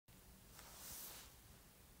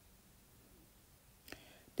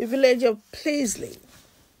the village of Pleasley.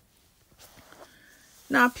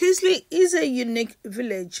 Now, Pleasley is a unique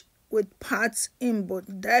village with parts in both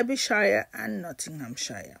Derbyshire and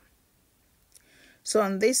Nottinghamshire. So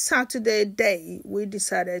on this Saturday day, we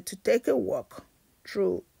decided to take a walk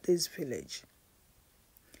through this village.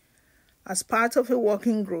 As part of a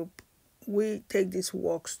walking group, we take these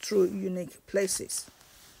walks through unique places.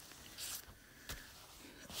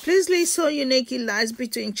 Pleasley is so unique, it lies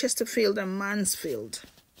between Chesterfield and Mansfield.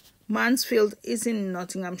 Mansfield is in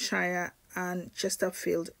Nottinghamshire and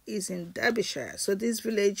Chesterfield is in Derbyshire. So this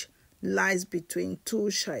village lies between two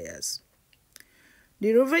shires.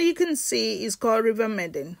 The river you can see is called River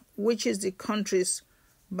Medden, which is the country's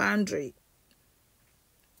boundary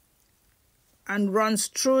and runs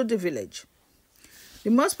through the village. The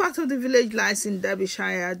most part of the village lies in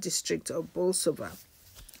Derbyshire district of Bolsover,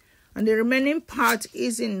 and the remaining part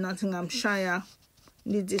is in Nottinghamshire,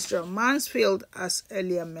 in the district of Mansfield, as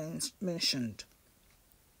earlier mentioned.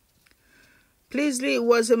 Pleasley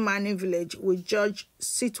was a mining village with George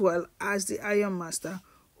Sitwell as the ironmaster,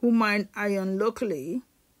 who mined iron locally,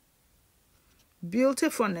 built a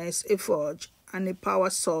furnace, a forge, and a power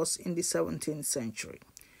source in the 17th century.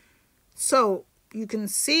 So you can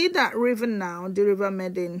see that river now, the River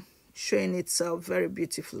Medden, showing itself very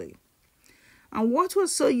beautifully. And what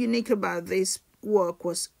was so unique about this work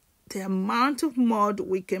was the amount of mud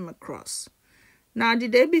we came across. Now, the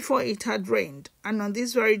day before it had rained, and on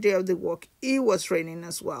this very day of the walk, it was raining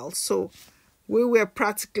as well. So we were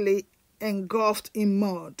practically engulfed in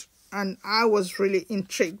mud, and I was really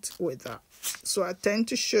intrigued with that. So I tend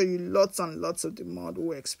to show you lots and lots of the mud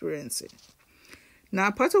we're experiencing.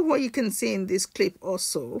 Now, part of what you can see in this clip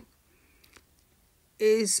also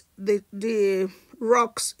is the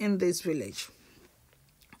rocks in this village,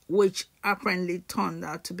 which apparently turned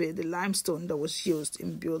out to be the limestone that was used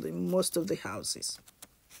in building most of the houses.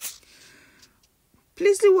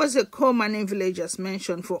 Pleasley was a coal mining village, as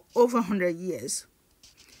mentioned, for over 100 years,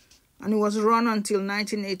 and it was run until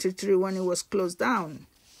 1983 when it was closed down.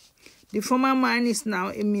 The former mine is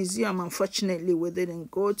now a museum. Unfortunately, we didn't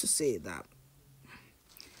go to see that.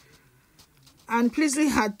 And Pleasley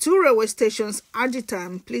had two railway stations at the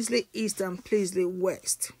time, Pleasley East and Pleasley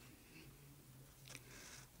West.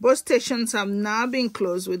 Both stations have now been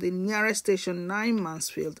closed, with the nearest station now in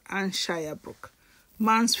Mansfield and Shirebrook.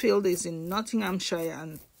 Mansfield is in Nottinghamshire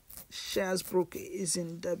and Shirebrook is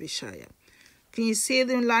in Derbyshire. Can you see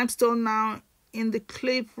the limestone now in the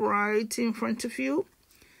clip right in front of you?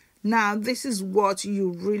 Now, this is what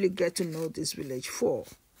you really get to know this village for.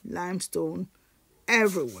 Limestone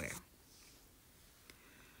everywhere.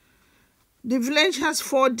 The village has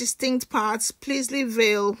four distinct parts: Pleasley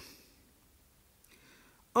Vale,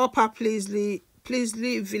 Upper Pleasley,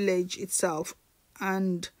 Pleasley Village itself,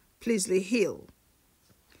 and Pleasley Hill.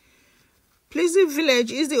 Pleasley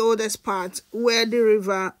Village is the oldest part, where the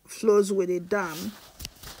river flows with a dam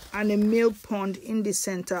and a mill pond in the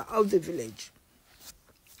center of the village.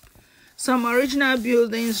 Some original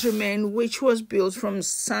buildings remain, which was built from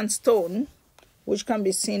sandstone, which can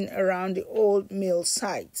be seen around the old mill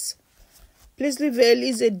sites. Pleasley Vale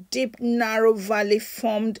is a deep, narrow valley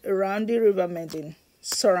formed around the River Medden,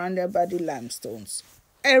 surrounded by the limestones.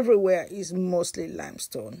 Everywhere is mostly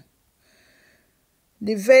limestone.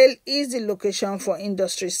 The Vale is the location for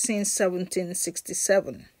industry since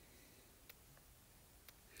 1767.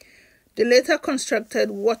 They later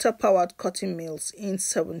constructed water-powered cotton mills in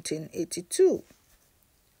 1782.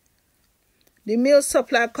 The mills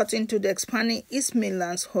supplied cotton to the expanding East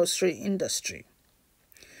Midlands hosiery industry.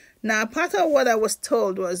 Now, part of what I was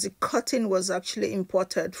told was the cotton was actually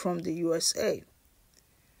imported from the USA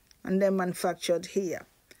and then manufactured here.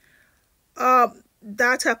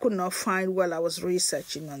 That I could not find while I was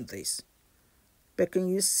researching on this. But can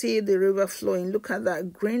you see the river flowing? Look at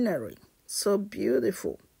that greenery. So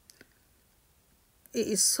beautiful. It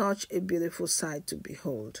is such a beautiful sight to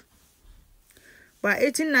behold. By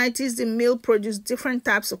 1890s, the mill produced different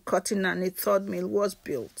types of cotton, and a third mill was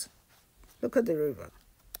built. Look at the river.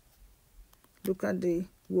 Look at the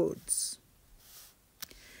woods.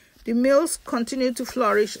 The mills continued to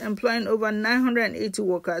flourish, employing over 980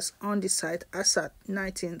 workers on the site as at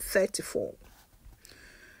 1934.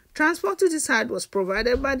 Transport to the site was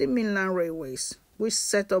provided by the Midland Railways, which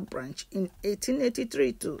set up branch in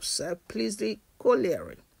 1883 to serve Pleasley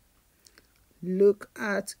Colliery. Look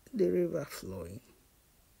at the river flowing.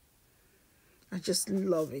 I just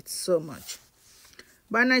love it so much.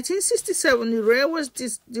 By 1967, the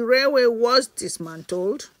railway was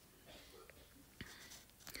dismantled.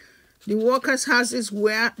 The workers' houses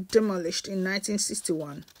were demolished in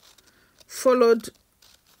 1961, followed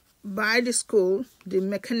by the school, the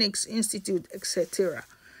Mechanics Institute, etc.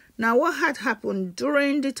 Now, what had happened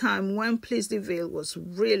during the time when Pleasley Vale was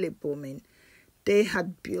really booming, they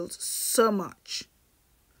had built so much.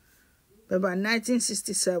 But by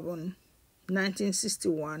 1967,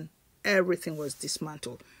 1961, everything was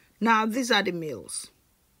dismantled. Now, these are the mills.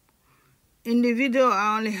 In the video,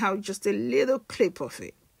 I only have just a little clip of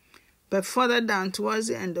it. But further down towards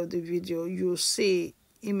the end of the video, you'll see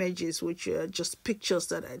images which are just pictures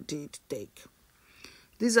that I did take.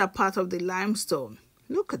 These are part of the limestone.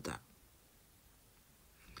 Look at that.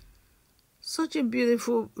 Such a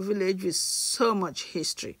beautiful village with so much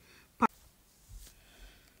history.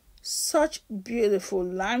 Such beautiful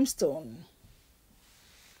limestone.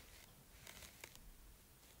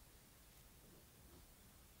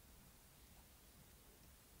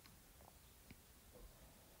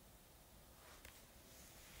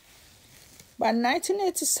 By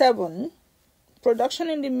 1987,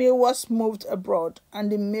 production in the mill was moved abroad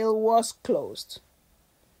and the mill was closed.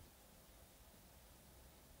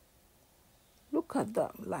 Look at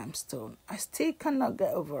that limestone. I still cannot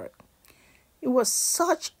get over it. It was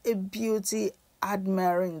such a beauty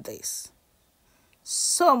admiring this.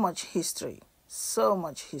 So much history. So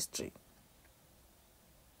much history.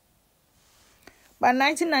 By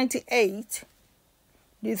 1998,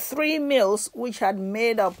 the three mills which had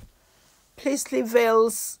made up Pleasley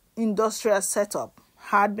Vale's industrial setup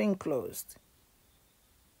had been closed.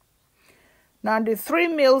 Now, the three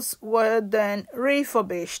mills were then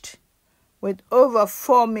refurbished with over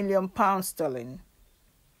 £4 million sterling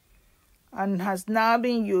and has now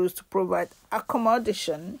been used to provide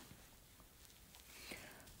accommodation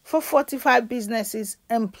for 45 businesses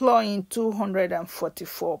employing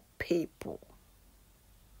 244 people.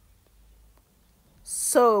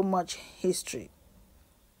 So much history.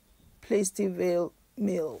 Pleasley Vale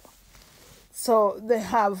Mill. So they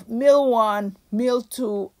have Mill 1, Mill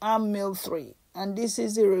 2, and Mill 3. And this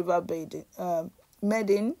is the river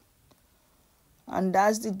Medin. And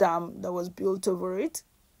that's the dam that was built over it.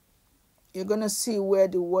 You're going to see where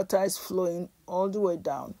the water is flowing all the way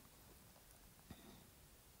down.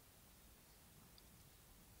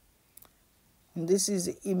 And this is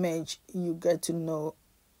the image you get to know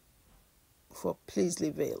for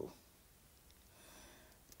Pleasley Vale.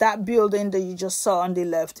 That building that you just saw on the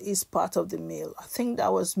left is part of the mill. I think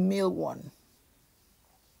that was Mill 1.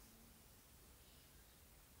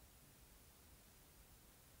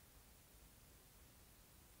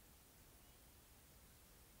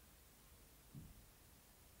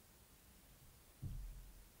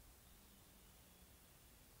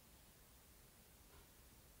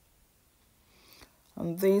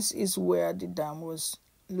 And this is where the dam was.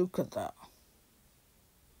 Look at that.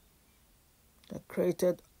 They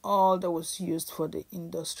created all that was used for the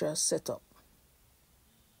industrial setup.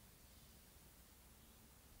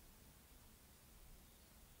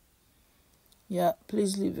 Yeah,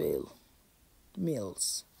 Pleasley Vale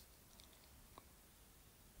Mills.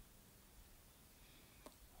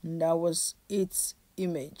 And that was its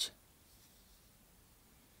image.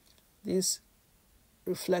 This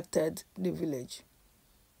reflected the village.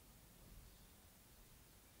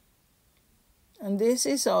 And this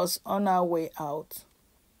is us on our way out.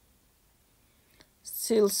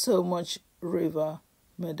 Still so much river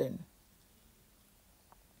Medin.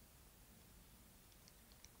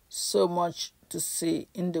 So much to see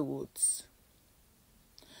in the woods.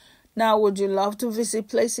 Now, would you love to visit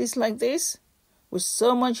places like this with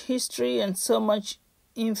so much history and so much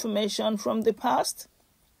information from the past?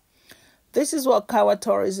 This is what Kawa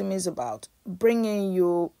tourism is about, bringing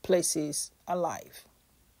you places alive.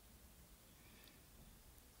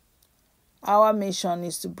 Our mission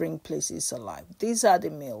is to bring places alive. These are the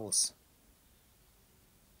mills.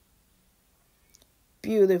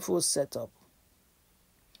 Beautiful setup.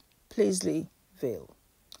 Pleasley Vale.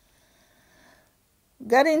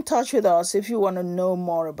 Get in touch with us if you want to know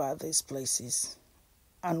more about these places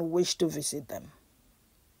and wish to visit them.